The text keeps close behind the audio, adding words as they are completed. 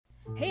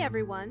Hey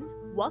everyone,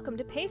 welcome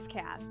to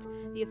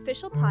PAFEcast, the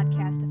official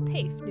podcast of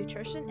PAFE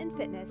Nutrition and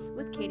Fitness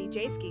with Katie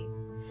Jaski.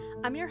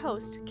 I'm your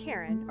host,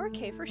 Karen, or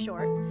Kay for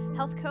short,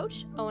 health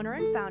coach, owner,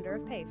 and founder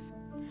of PAFE.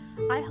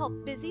 I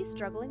help busy,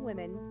 struggling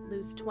women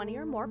lose 20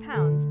 or more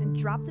pounds and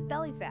drop the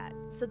belly fat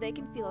so they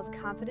can feel as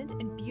confident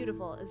and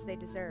beautiful as they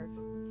deserve.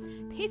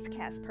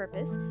 PAFEcast's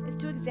purpose is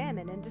to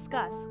examine and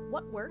discuss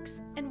what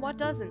works and what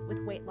doesn't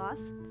with weight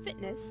loss,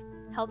 fitness,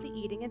 healthy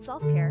eating, and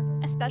self-care,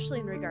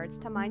 especially in regards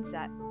to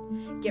mindset.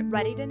 Get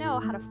ready to know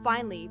how to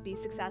finally be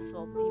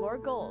successful with your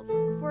goals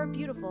for a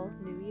beautiful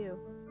new you.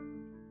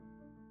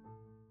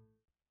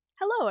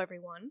 Hello,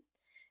 everyone.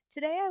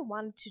 Today I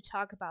wanted to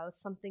talk about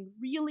something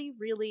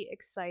really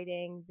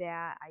exciting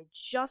that I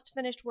just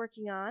finished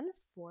working on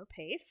for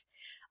PAFE.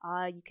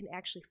 You can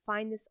actually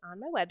find this on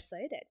my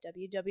website at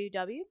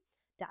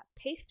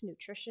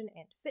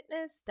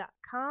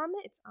www.pafenutritionandfitness.com.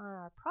 It's on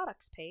our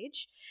products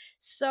page.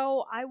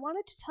 So I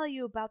wanted to tell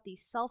you about the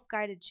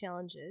self-guided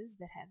challenges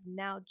that have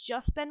now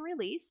just been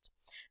released.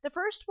 The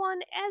first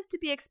one, as to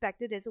be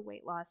expected, is a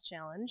weight loss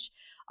challenge.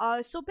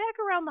 So back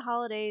around the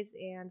holidays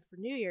and for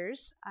New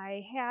Year's,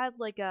 I had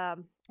like a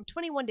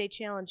 21-day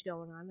challenge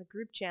going on, a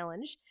group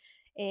challenge.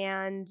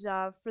 And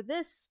for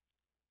this,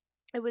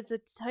 it was a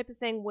type of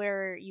thing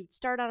where you'd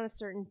start on a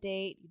certain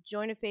date, you'd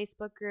join a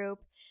Facebook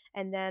group,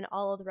 and then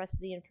all of the rest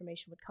of the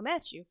information would come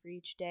at you for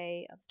each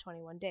day of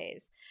 21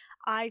 days.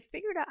 I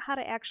figured out how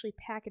to actually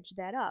package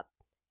that up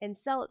and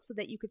sell it so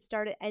that you could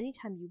start it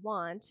anytime you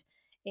want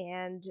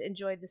and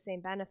enjoy the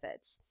same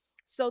benefits.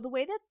 So the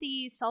way that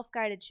the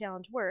self-guided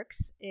challenge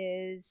works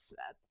is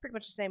pretty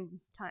much the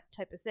same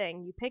type of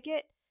thing. You pick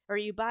it, or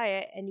you buy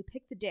it, and you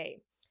pick the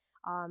day.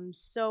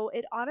 So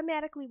it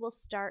automatically will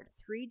start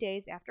 3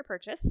 days after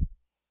purchase.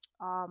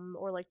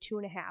 Or like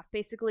 2.5.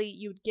 Basically,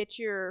 you'd get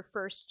your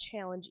first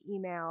challenge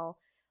email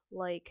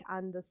like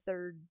on the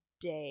third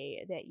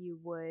day that you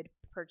would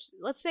purchase.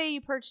 Let's say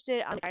you purchased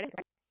it on Friday,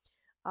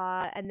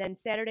 and then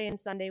Saturday and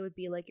Sunday would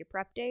be like your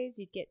prep days.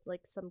 You'd get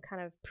like some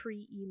kind of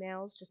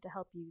pre-emails just to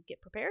help you get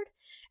prepared,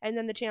 and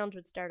then the challenge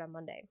would start on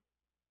Monday.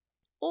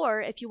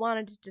 Or if you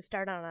wanted to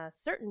start on a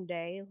certain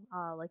day,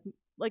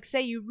 like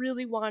say you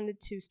really wanted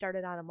to start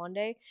it on a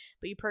Monday,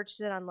 but you purchased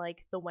it on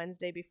like the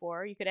Wednesday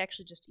before, you could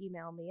actually just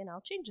email me and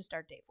I'll change the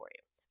start date for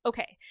you.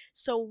 Okay,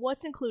 so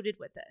what's included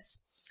with this?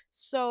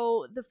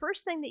 So the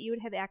first thing that you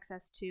would have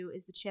access to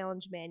is the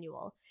challenge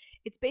manual.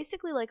 It's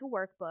basically like a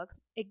workbook.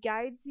 It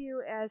guides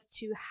you as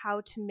to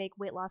how to make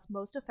weight loss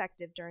most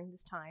effective during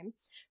this time.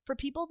 For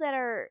people that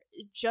are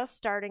just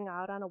starting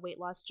out on a weight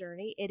loss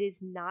journey, it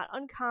is not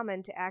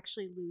uncommon to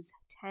actually lose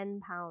 10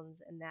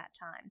 pounds in that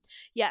time.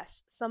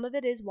 Yes, some of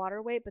it is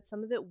water weight, but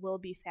some of it will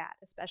be fat,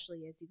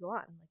 especially as you go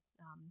on,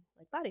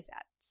 like body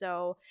fat.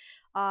 So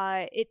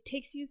it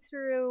takes you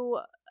through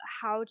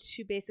how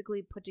to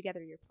basically put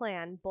together your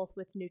plan, both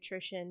with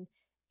nutrition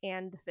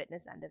and the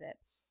fitness end of it.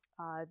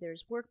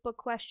 There's workbook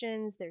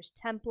questions, there's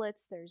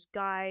templates, there's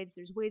guides,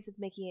 there's ways of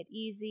making it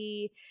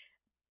easy.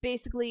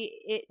 Basically,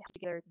 it has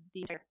together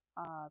the entire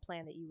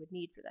plan that you would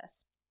need for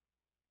this.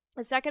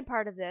 The second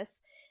part of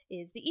this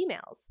is the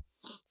emails.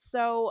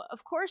 So,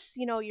 of course,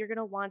 you're going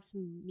to want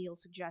some meal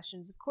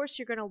suggestions. Of course,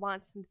 you're going to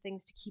want some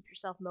things to keep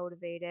yourself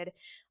motivated.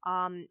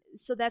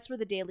 So that's where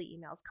the daily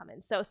emails come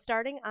in. So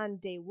starting on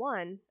day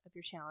 1 of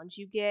your challenge,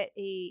 you get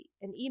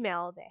an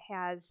email that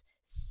has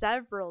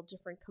several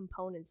different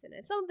components in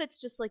it. Some of it's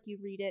just like you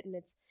read it and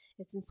it's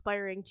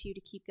inspiring to you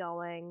to keep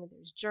going.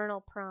 There's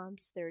journal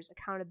prompts, there's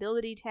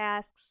accountability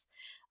tasks,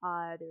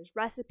 there's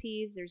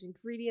recipes, there's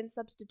ingredient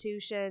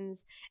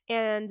substitutions,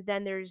 and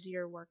then there's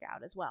your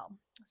workout as well.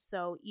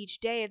 So each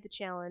day of the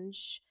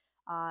challenge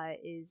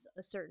is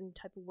a certain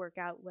type of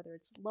workout, whether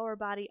it's lower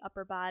body,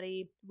 upper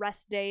body.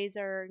 Rest days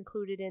are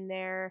included in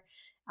there.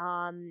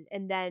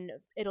 And then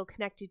it'll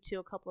connect you to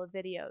a couple of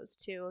videos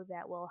too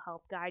that will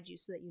help guide you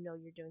so that you know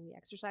you're doing the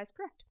exercise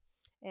correct.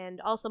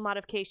 And also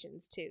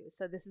modifications too.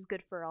 So this is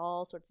good for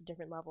all sorts of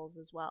different levels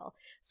as well.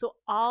 So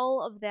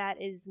all of that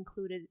is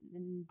included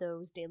in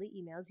those daily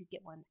emails. You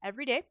get one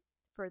every day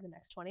for the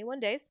next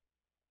 21 days.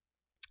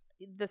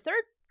 The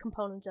third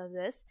component of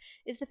this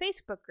is the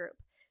Facebook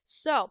group.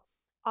 So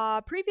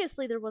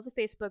previously there was a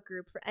Facebook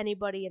group for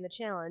anybody in the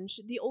challenge.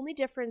 The only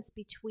difference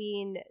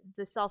between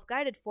the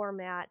self-guided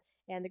format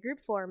and the group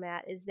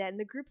format is that in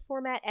the group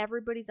format,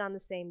 everybody's on the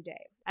same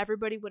day.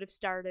 Everybody would have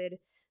started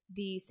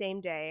the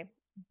same day.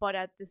 But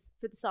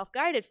for the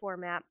self-guided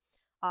format,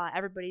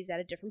 everybody's at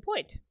a different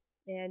point.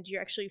 And you're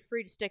actually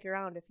free to stick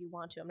around if you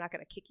want to. I'm not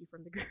going to kick you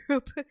from the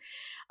group.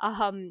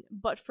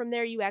 But from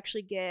there, you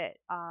actually get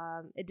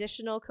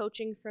additional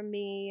coaching from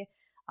me,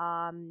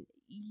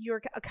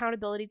 your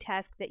accountability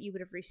task that you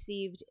would have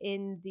received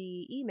in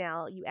the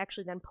email, you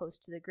actually then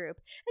post to the group.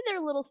 And there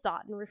are little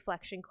thought and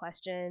reflection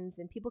questions,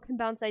 and people can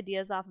bounce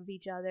ideas off of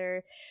each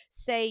other.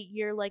 Say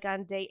you're like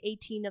on day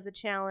 18 of the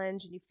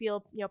challenge and you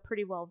feel,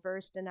 pretty well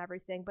versed in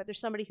everything, but there's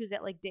somebody who's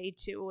at like day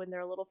 2 and they're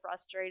a little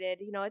frustrated.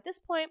 At this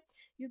point,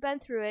 you've been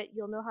through it,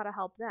 you'll know how to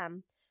help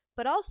them.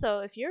 But also,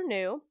 if you're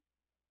new,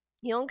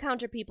 You'll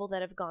encounter people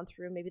that have gone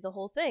through maybe the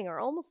whole thing or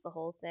almost the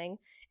whole thing,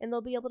 and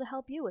they'll be able to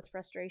help you with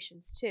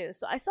frustrations too.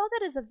 So I saw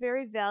that as a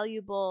very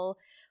valuable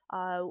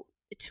uh,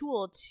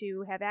 tool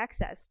to have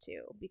access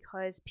to,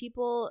 because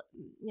people,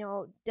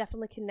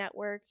 definitely can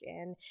network,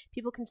 and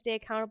people can stay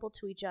accountable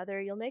to each other.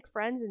 You'll make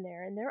friends in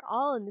there, and they're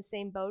all in the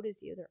same boat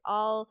as you. They're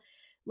all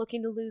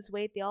looking to lose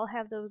weight. They all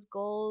have those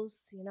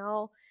goals.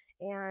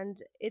 And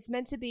it's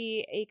meant to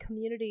be a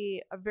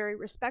community, a very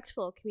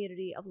respectful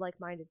community of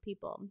like-minded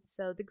people.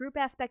 So the group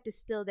aspect is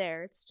still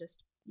there. It's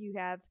just you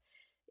have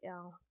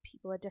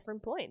people at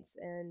different points,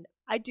 and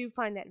I do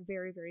find that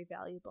very, very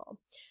valuable.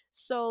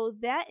 So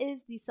that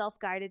is the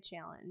self-guided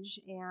challenge,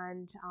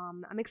 and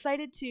I'm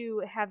excited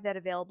to have that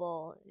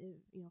available,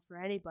 for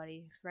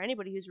anybody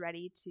who's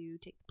ready to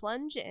take the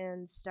plunge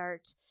and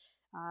start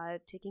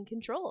taking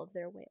control of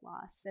their weight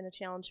loss in a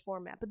challenge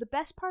format. But the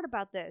best part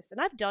about this, and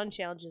I've done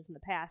challenges in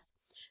the past,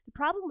 the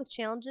problem with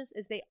challenges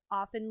is they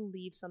often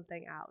leave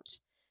something out.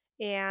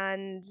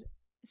 And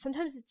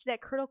sometimes it's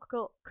that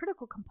critical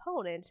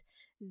component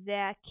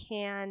that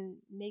can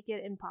make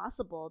it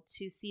impossible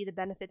to see the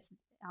benefits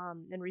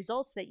and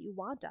results that you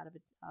want out of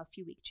a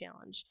few week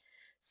challenge.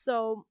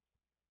 So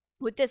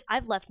with this,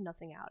 I've left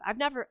nothing out.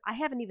 I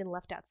haven't even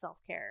left out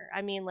self-care.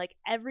 I mean, like,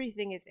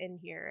 everything is in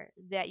here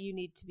that you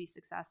need to be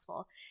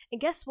successful.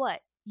 And guess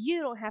what? You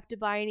don't have to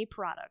buy any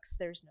products.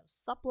 There's no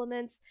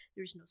supplements,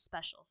 there's no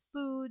special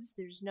foods,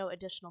 there's no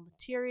additional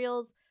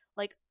materials.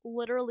 Like,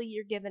 literally,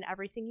 you're given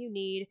everything you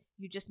need.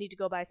 You just need to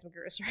go buy some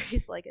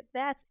groceries. Like,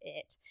 that's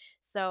it.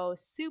 So,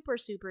 super,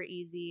 super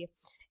easy.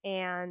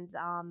 And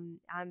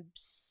I'm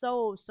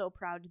so, so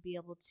proud to be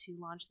able to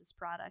launch this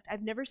product.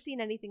 I've never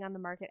seen anything on the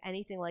market,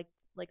 anything like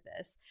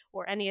this,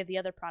 or any of the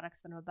other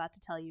products that I'm about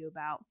to tell you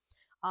about,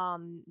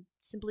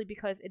 simply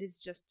because it is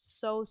just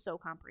so, so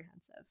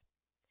comprehensive.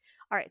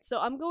 All right, so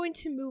I'm going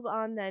to move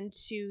on then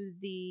to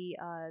the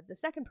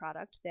second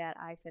product that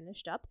I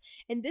finished up,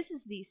 and this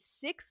is the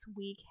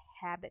 6-week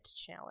habit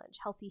challenge,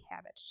 healthy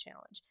habits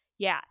challenge.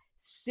 Yeah,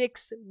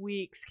 6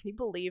 weeks. Can you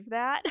believe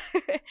that?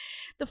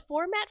 The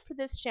format for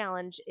this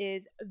challenge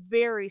is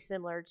very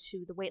similar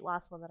to the weight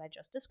loss one that I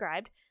just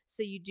described.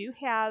 So you do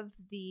have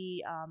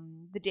the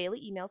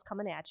daily emails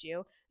coming at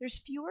you. There's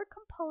fewer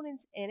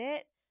components in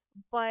it,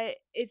 but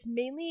it's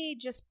mainly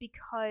just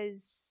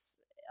because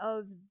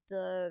of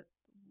the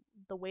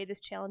way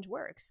this challenge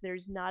works.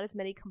 There's not as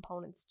many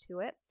components to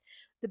it.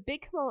 The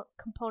big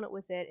component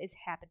with it is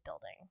habit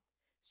building.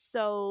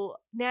 So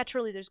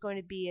naturally, there's going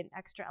to be an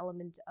extra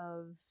element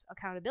of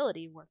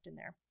accountability worked in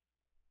there.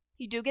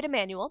 You do get a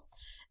manual.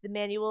 The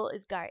manual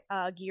is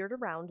geared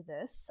around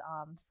this,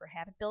 for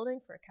habit building,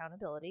 for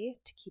accountability,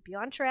 to keep you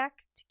on track,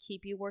 to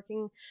keep you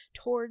working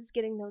towards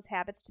getting those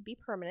habits to be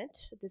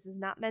permanent. This is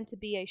not meant to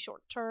be a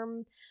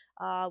short-term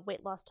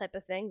weight loss type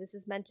of thing. This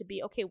is meant to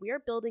be, okay, we are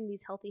building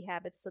these healthy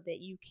habits so that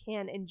you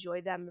can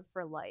enjoy them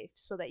for life,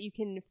 so that you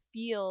can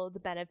feel the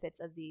benefits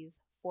of these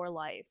for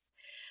life.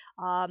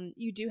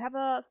 You do have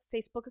a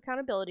Facebook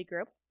accountability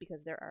group,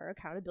 because there are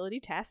accountability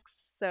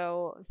tasks,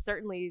 so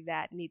certainly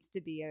that needs to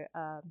be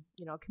a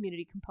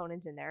community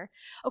component in there.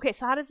 Okay,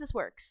 so how does this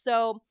work?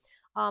 So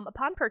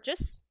upon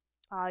purchase,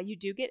 you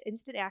do get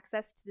instant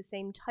access to the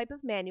same type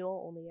of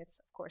manual, only it's,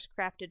 of course,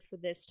 crafted for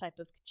this type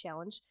of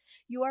challenge.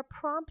 You are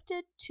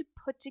prompted to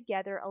put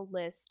together a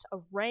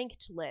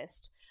ranked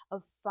list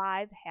of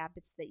 5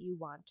 habits that you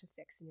want to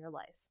fix in your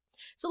life.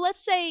 So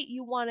let's say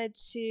you wanted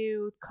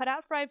to cut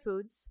out fried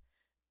foods,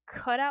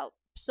 cut out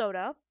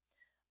soda,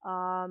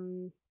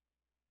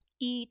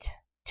 eat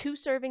 2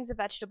 servings of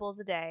vegetables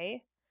a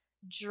day,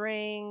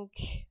 drink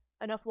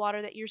enough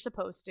water that you're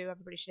supposed to.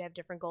 Everybody should have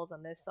different goals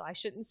on this, so I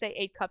shouldn't say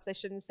 8 cups, I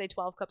shouldn't say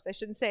 12 cups, I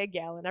shouldn't say a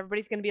gallon.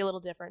 Everybody's going to be a little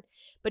different.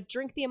 But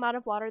drink the amount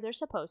of water they're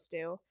supposed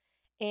to,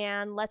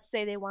 and let's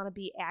say they want to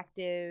be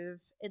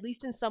active at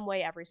least in some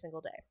way every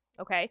single day.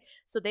 Okay?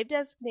 So they've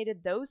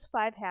designated those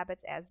 5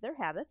 habits as their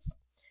habits,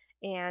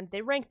 and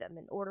they rank them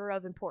in order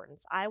of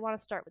importance. I want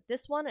to start with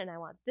this one, and I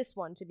want this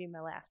one to be my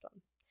last one.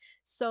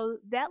 So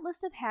that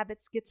list of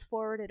habits gets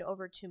forwarded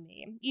over to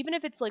me. Even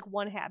if it's like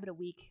 1 habit a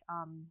week,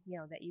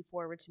 that you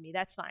forward to me,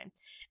 that's fine.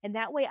 And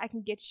that way I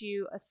can get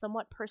you a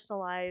somewhat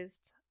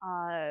personalized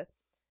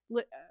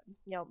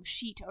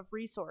sheet of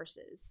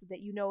resources, so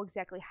that you know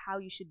exactly how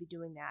you should be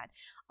doing that.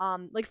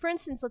 Like, for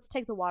instance, let's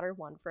take the water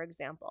one, for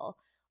example.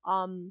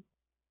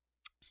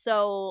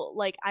 So,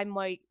 like, I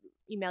might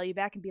email you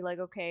back and be like,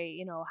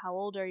 okay, how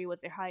old are you?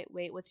 What's your height,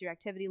 weight? What's your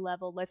activity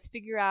level? Let's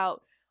figure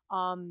out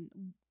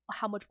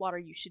how much water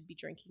you should be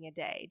drinking a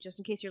day, just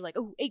in case you're like,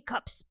 oh, 8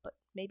 cups, but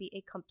maybe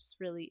 8 cups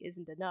really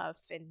isn't enough,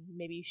 and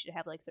maybe you should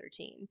have like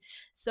 13.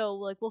 So,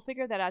 like, we'll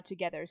figure that out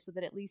together, so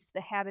that at least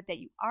the habit that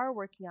you are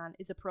working on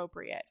is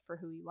appropriate for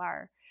who you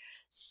are.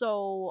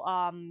 So,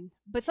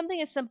 but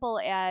something as simple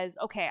as,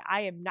 okay,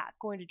 I am not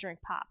going to drink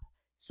pop.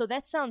 So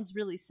that sounds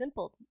really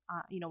simple,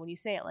 when you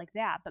say it like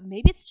that, but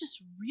maybe it's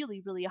just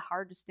really, really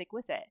hard to stick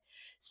with it.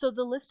 So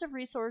the list of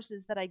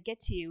resources that I get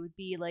to you would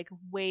be like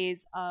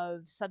ways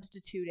of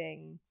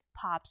substituting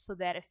pop, so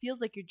that it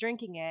feels like you're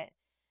drinking it,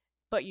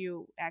 but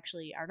you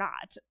actually are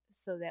not.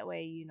 so that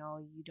way, you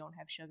don't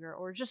have sugar,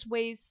 or just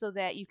ways so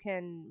that you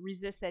can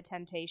resist that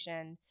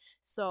temptation.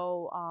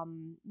 So,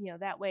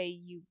 that way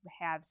you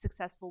have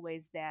successful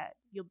ways that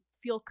you'll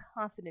feel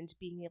confident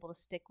being able to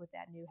stick with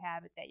that new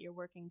habit that you're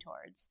working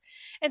towards.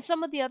 And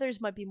some of the others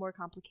might be more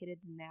complicated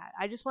than that.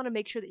 I just want to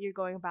make sure that you're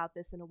going about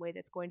this in a way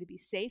that's going to be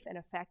safe and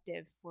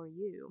effective for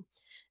you.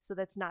 So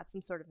that's not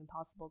some sort of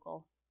impossible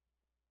goal.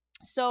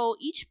 So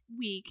each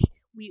week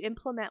we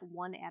implement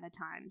one at a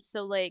time.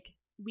 So, like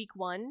week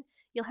 1,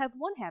 you'll have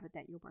one habit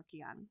that you're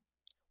working on.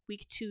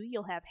 Week 2,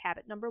 you'll have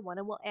habit number 1,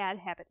 and we'll add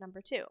habit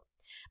number 2.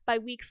 By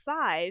week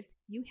 5,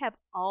 you have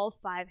all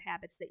 5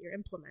 habits that you're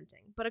implementing,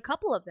 but a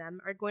couple of them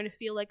are going to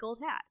feel like old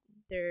hat.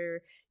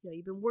 They're,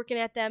 you've been working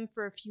at them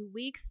for a few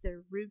weeks.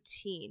 They're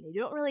routine.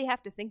 You don't really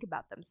have to think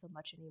about them so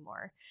much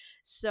anymore.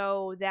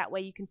 So that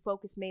way you can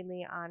focus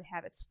mainly on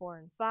habits 4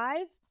 and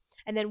 5.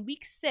 And then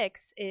week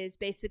 6 is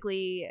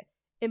basically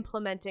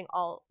implementing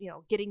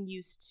getting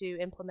used to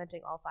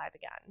implementing all 5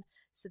 again.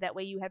 So that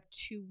way you have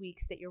 2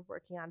 weeks that you're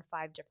working on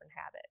 5 different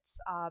habits.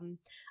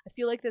 I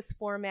feel like this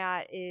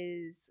format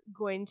is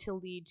going to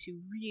lead to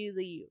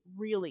really,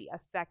 really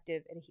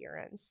effective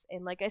adherence.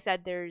 And like I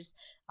said, there's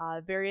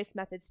various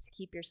methods to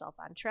keep yourself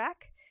on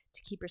track,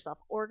 to keep yourself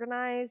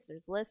organized.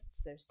 There's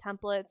lists, there's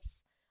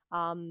templates.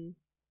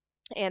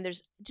 And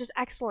there's just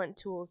excellent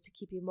tools to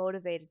keep you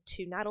motivated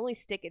to not only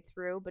stick it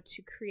through, but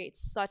to create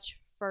such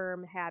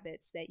firm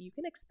habits that you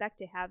can expect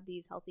to have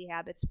these healthy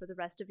habits for the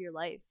rest of your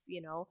life.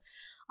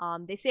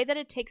 They say that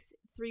it takes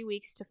 3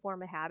 weeks to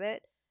form a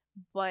habit,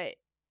 but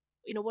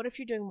what if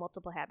you're doing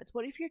multiple habits?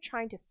 What if you're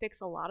trying to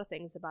fix a lot of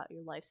things about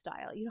your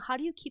lifestyle? How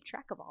do you keep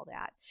track of all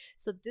that?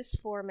 So this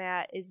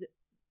format is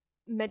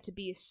meant to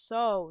be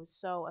so,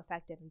 so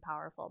effective and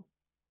powerful.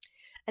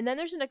 And then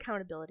there's an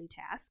accountability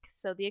task.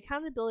 So the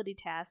accountability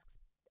tasks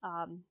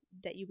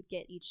that you would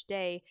get each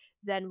day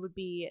then would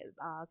be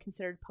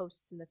considered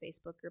posts in the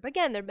Facebook group.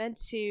 Again, they're meant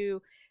to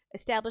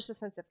establish a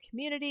sense of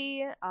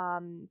community.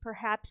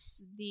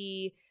 Perhaps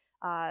the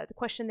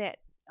question that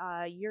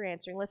you're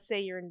answering, let's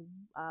say you're in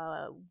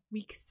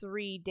week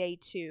 3, day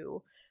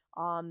 2,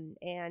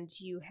 and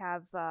you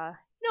have a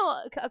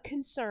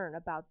concern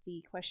about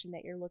the question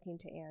that you're looking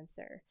to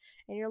answer.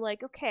 And you're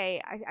like,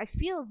 okay, I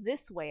feel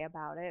this way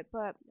about it,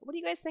 but what do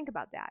you guys think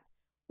about that?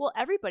 Well,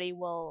 everybody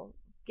will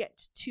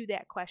get to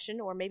that question,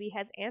 or maybe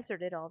has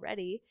answered it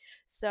already.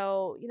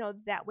 So,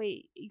 that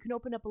way you can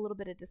open up a little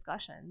bit of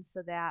discussion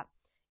so that,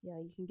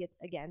 you can get,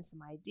 again, some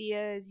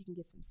ideas, you can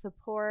get some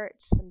support,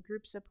 some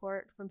group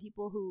support from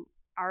people who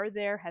are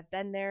there, have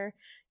been there.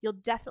 You'll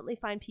definitely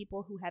find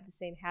people who have the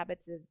same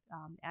habits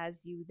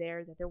as you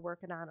there that they're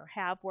working on or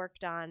have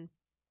worked on.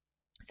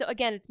 So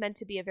again, it's meant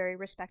to be a very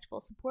respectful,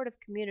 supportive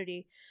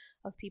community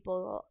of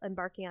people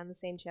embarking on the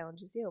same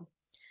challenge as you.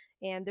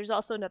 And there's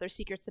also another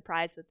secret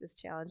surprise with this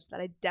challenge that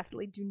I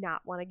definitely do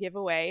not want to give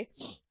away.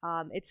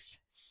 It's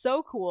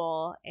so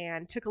cool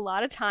and took a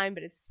lot of time,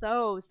 but it's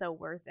so, so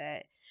worth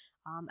it.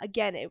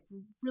 Again, it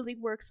really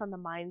works on the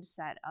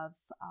mindset of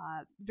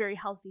very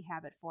healthy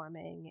habit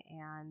forming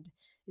and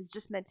is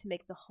just meant to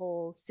make the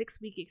whole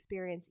 6-week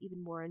experience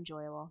even more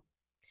enjoyable.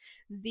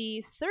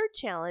 The third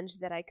challenge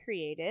that I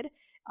created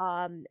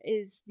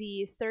is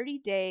the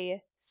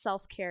 30-day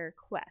self-care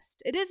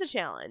quest. It is a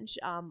challenge.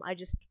 I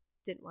just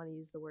didn't want to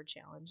use the word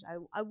challenge.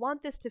 I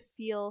want this to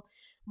feel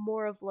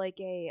more of like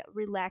a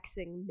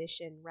relaxing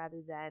mission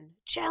rather than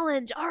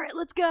challenge. All right,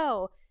 let's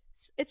go.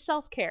 It's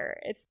self-care.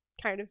 It's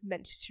kind of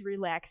meant to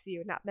relax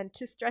you, not meant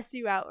to stress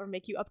you out or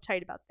make you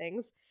uptight about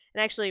things.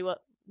 And actually,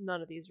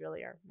 none of these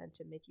really are meant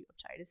to make you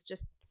uptight. It's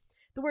just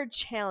the word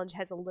challenge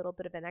has a little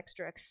bit of an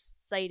extra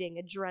exciting,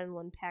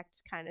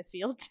 adrenaline-packed kind of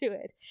feel to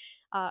it.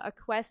 A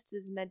quest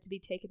is meant to be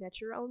taken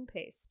at your own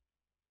pace.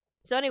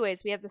 So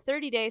anyways, we have the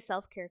 30-day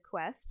self-care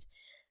quest.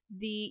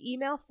 The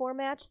email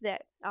format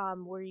that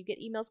where you get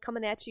emails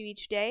coming at you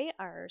each day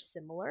are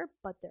similar,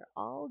 but they're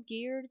all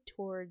geared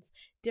towards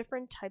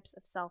different types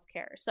of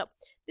self-care. So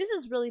this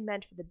is really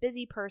meant for the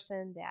busy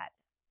person that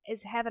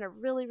is having a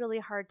really, really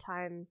hard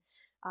time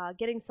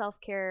getting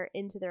self-care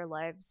into their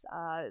lives.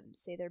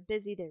 Say they're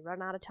busy, they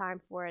run out of time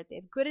for it, they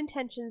have good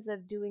intentions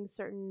of doing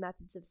certain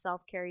methods of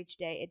self-care each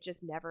day. It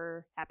just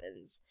never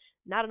happens.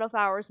 Not enough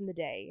hours in the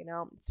day,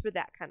 It's for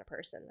that kind of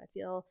person. I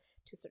feel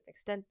to a certain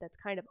extent that's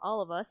kind of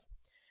all of us.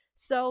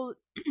 So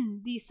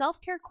the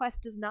self-care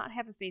quest does not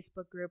have a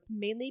Facebook group,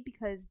 mainly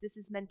because this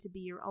is meant to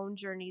be your own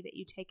journey that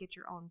you take at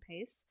your own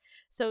pace.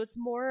 So it's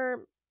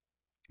more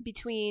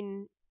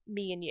between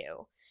me and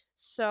you.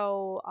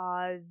 So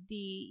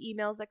the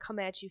emails that come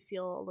at you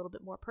feel a little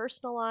bit more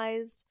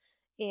personalized,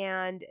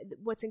 and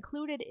what's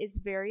included is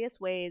various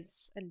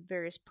ways and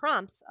various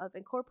prompts of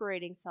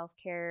incorporating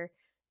self-care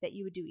that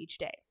you would do each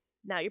day.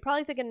 Now you're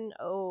probably thinking,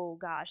 oh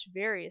gosh,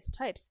 various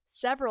types,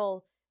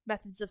 several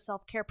methods of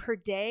self-care per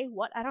day?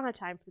 What? I don't have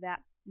time for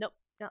that. Nope,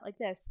 not like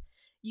this.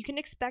 You can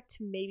expect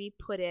to maybe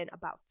put in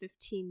about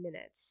 15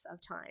 minutes of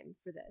time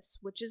for this,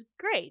 which is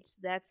great.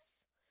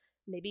 That's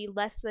maybe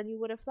less than you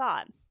would have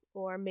thought.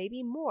 or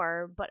maybe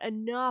more, but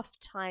enough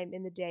time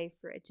in the day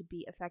for it to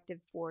be effective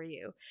for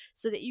you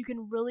so that you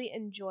can really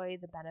enjoy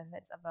the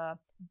benefits of a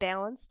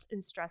balanced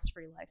and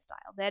stress-free lifestyle.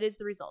 That is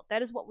the result.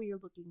 That is what we are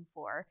looking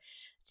for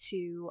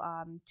to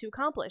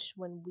accomplish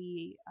when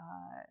we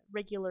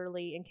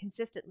regularly and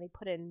consistently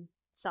put in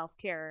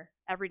self-care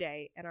every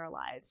day in our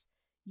lives.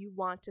 You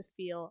want to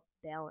feel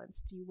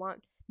balanced. You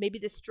want maybe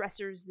the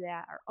stressors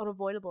that are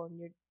unavoidable in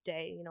your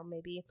day.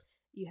 Maybe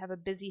you have a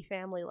busy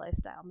family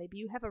lifestyle. Maybe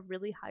you have a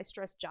really high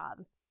stress job.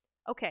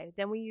 Okay,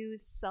 then we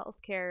use self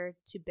care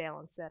to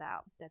balance that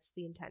out. That's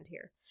the intent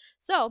here.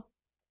 So,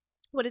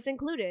 what is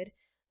included?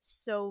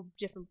 So,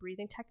 different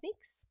breathing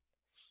techniques,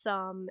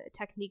 some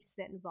techniques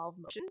that involve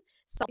motion,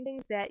 some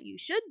things that you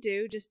should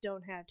do, just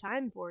don't have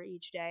time for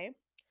each day.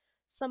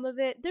 Some of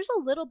it, there's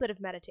a little bit of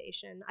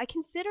meditation. I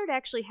considered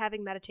actually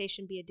having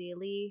meditation be a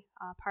daily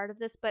part of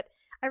this, but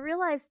I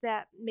realized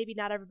that maybe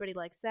not everybody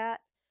likes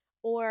that,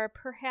 or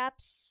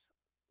perhaps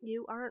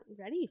you aren't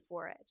ready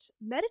for it.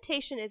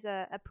 Meditation is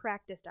a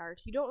practiced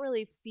art. You don't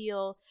really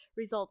feel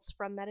results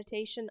from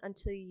meditation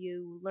until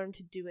you learn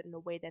to do it in a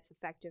way that's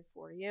effective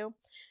for you.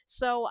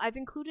 So I've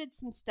included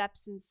some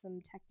steps and some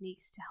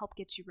techniques to help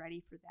get you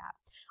ready for that.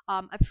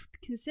 I've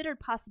considered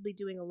possibly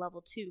doing a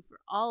level 2 for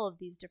all of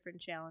these different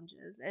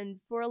challenges. And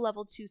for a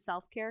level 2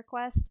 self-care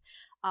quest,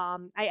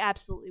 I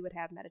absolutely would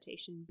have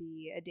meditation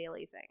be a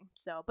daily thing.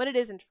 So, but it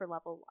isn't for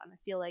level 1. I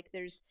feel like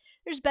there's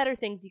better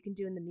things you can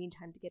do in the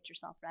meantime to get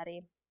yourself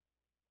ready.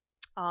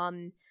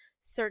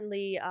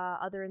 Certainly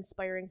other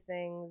inspiring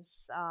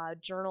things,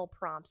 journal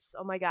prompts.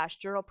 Oh my gosh,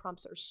 journal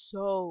prompts are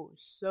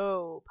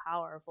so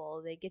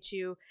powerful. They get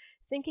you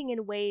thinking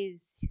in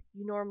ways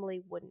you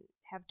normally wouldn't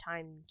have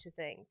time to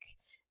think.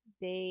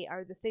 They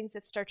are the things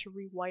that start to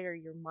rewire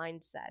your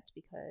mindset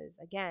because,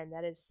 again,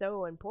 that is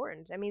so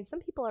important. I mean,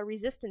 some people are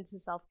resistant to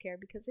self-care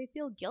because they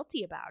feel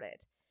guilty about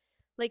it.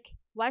 Like,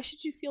 why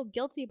should you feel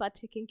guilty about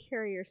taking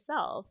care of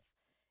yourself?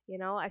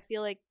 I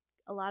feel like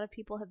a lot of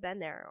people have been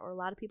there, or a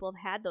lot of people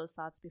have had those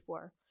thoughts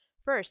before.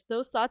 First,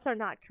 those thoughts are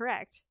not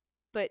correct,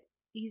 but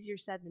easier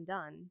said than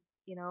done,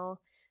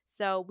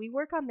 So we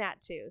work on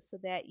that too, so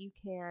that you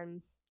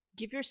can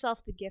give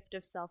yourself the gift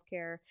of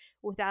self-care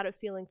without it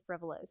feeling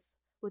frivolous,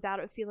 without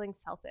it feeling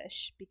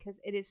selfish, because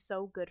it is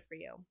so good for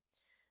you.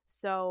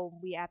 So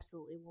we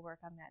absolutely will work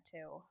on that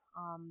too.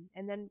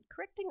 And then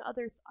correcting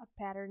other thought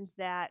patterns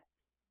that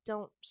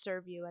don't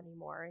serve you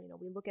anymore.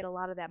 We look at a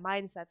lot of that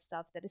mindset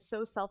stuff that is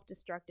so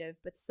self-destructive,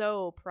 but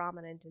so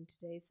prominent in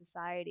today's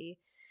society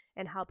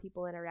and how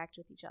people interact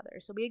with each other.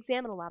 So we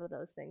examine a lot of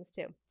those things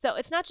too. So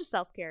it's not just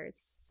self-care, it's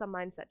some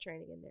mindset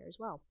training in there as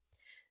well.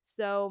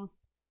 So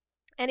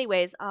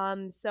anyways,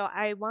 so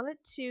I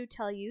wanted to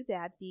tell you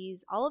that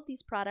all of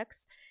these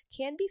products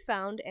can be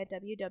found at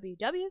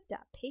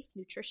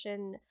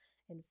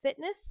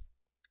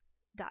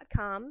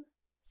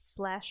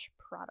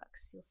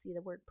www.paithnutritionandfitness.com/products. You'll see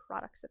the word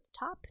products at the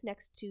top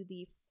next to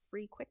the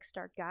free quick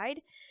start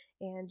guide,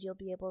 and you'll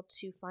be able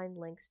to find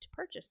links to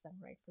purchase them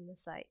right from the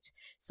site.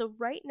 So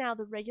right now,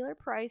 the regular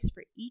price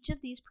for each of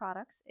these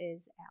products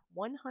is at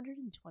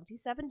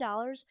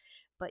 $127,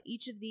 but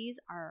each of these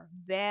are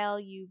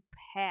value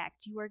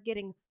packed. You are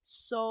getting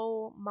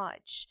so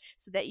much,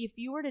 so that if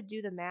you were to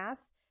do the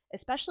math,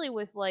 especially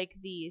with like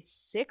the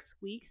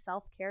 6-week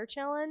self-care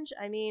challenge,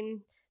 I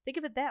mean, think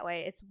of it that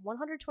way. It's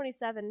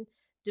 127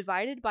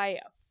 divided by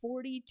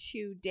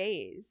 42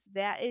 days.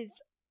 That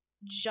is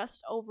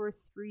just over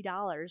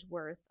 $3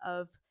 worth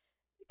of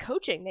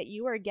coaching that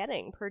you are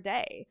getting per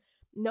day.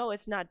 No,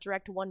 it's not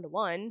direct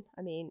one-to-one.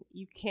 I mean,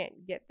 you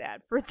can't get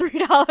that for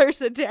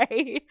 $3 a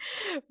day.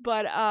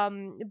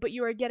 But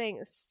you are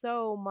getting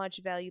so much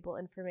valuable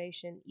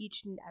information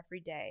each and every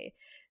day.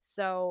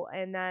 So,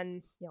 and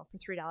then, for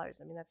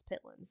 $3, I mean, that's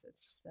pittance.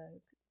 It's the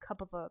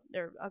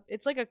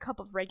it's like a cup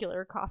of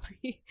regular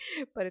coffee,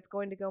 but it's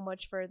going to go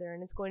much further,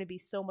 and it's going to be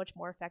so much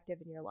more effective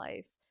in your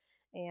life.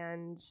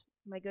 And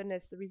my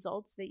goodness, the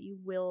results that you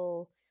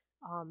will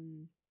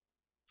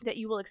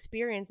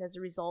experience as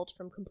a result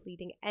from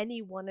completing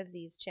any one of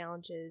these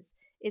challenges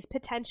is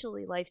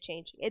potentially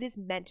life-changing. It is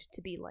meant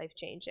to be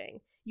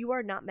life-changing. You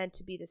are not meant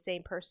to be the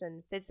same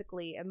person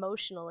physically,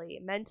 emotionally,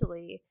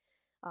 mentally,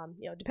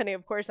 depending,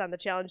 of course, on the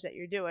challenge that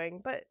you're doing.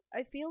 But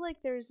I feel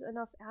like there's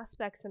enough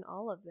aspects in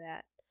all of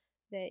that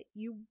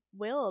you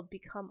will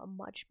become a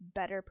much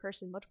better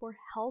person, much more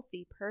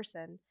healthy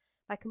person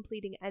by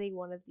completing any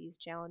one of these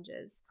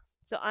challenges.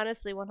 So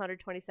honestly,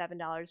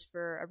 $127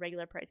 for a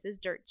regular price is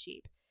dirt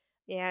cheap.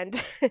 And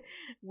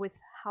with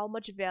how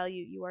much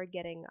value you are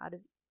getting out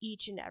of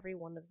each and every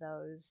one of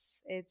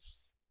those,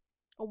 it's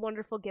a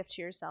wonderful gift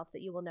to yourself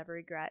that you will never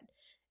regret.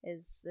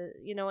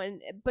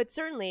 But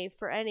certainly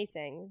for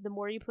anything, the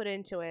more you put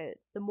into it,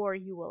 the more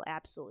you will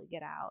absolutely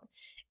get out.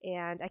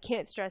 And I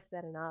can't stress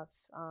that enough.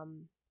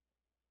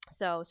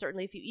 So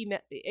certainly if you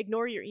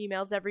ignore your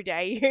emails every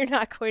day, you're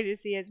not going to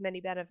see as many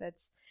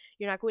benefits.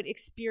 You're not going to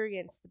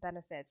experience the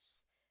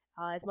benefits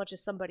as much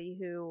as somebody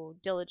who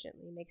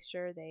diligently makes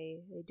sure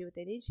they do what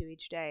they need to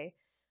each day.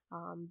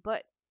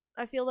 But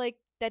I feel like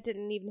that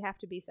didn't even have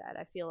to be said.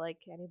 I feel like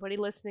anybody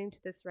listening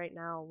to this right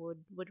now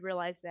would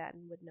realize that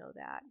and would know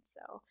that.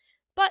 So,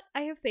 but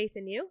I have faith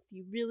in you. If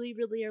you really,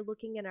 really are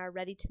looking and are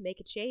ready to make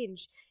a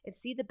change and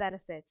see the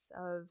benefits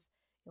of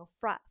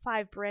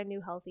 5 brand new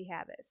healthy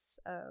habits,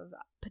 of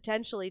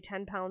potentially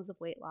 10 pounds of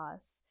weight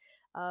loss,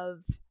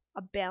 of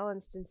a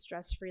balanced and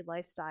stress-free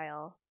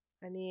lifestyle.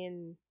 I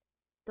mean,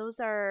 those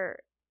are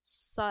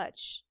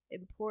such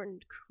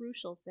important,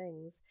 crucial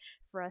things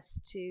for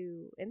us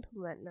to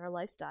implement in our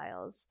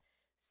lifestyles.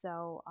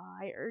 So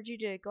I urge you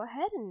to go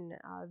ahead and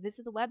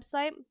visit the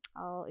website.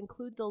 I'll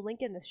include the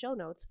link in the show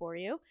notes for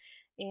you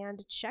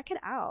and check it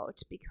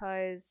out,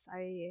 because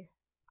I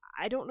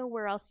don't know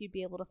where else you'd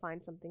be able to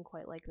find something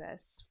quite like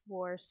this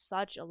for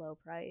such a low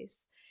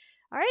price.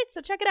 All right, so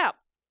check it out.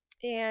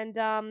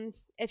 And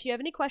if you have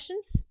any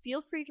questions,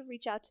 feel free to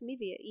reach out to me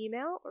via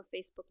email or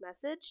Facebook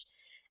message.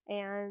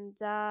 And,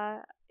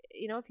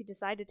 if you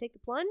decide to take the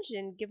plunge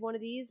and give one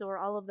of these or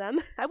all of them,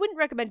 I wouldn't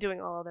recommend doing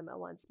all of them at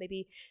once.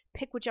 Maybe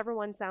pick whichever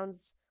one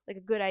sounds like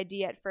a good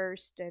idea at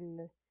first,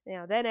 and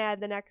then add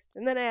the next,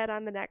 and then add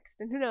on the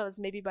next. And who knows,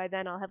 maybe by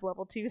then I'll have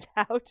level 2s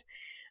out.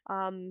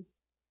 I'm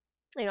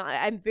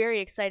very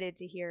excited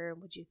to hear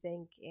what you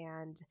think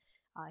and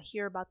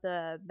hear about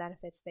the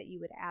benefits that you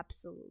would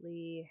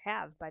absolutely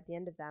have by the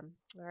end of them.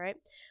 All right.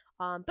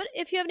 But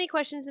if you have any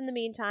questions in the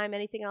meantime,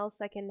 anything else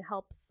I can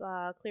help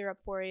clear up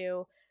for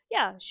you,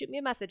 shoot me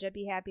a message. I'd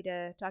be happy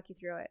to talk you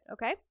through it.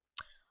 Okay.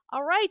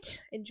 All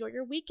right. Enjoy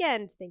your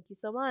weekend. Thank you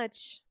so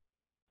much.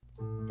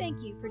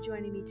 Thank you for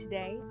joining me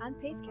today on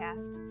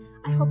Pathcast.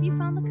 I hope you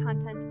found the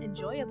content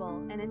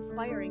enjoyable and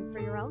inspiring for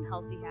your own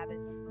healthy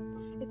habits.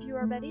 If you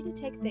are ready to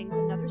take things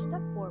another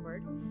step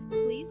forward,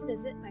 please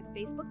visit my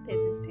Facebook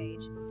business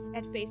page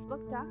at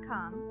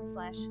facebook.com/Path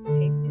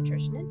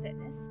Nutrition and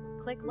Fitness.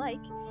 Click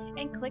like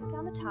and click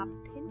on the top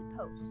pinned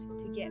post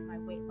to get my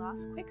weight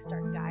loss quick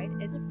start guide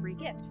as a free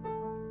gift.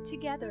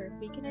 Together,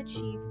 we can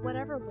achieve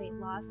whatever weight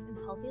loss and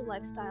healthy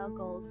lifestyle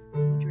goals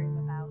you dream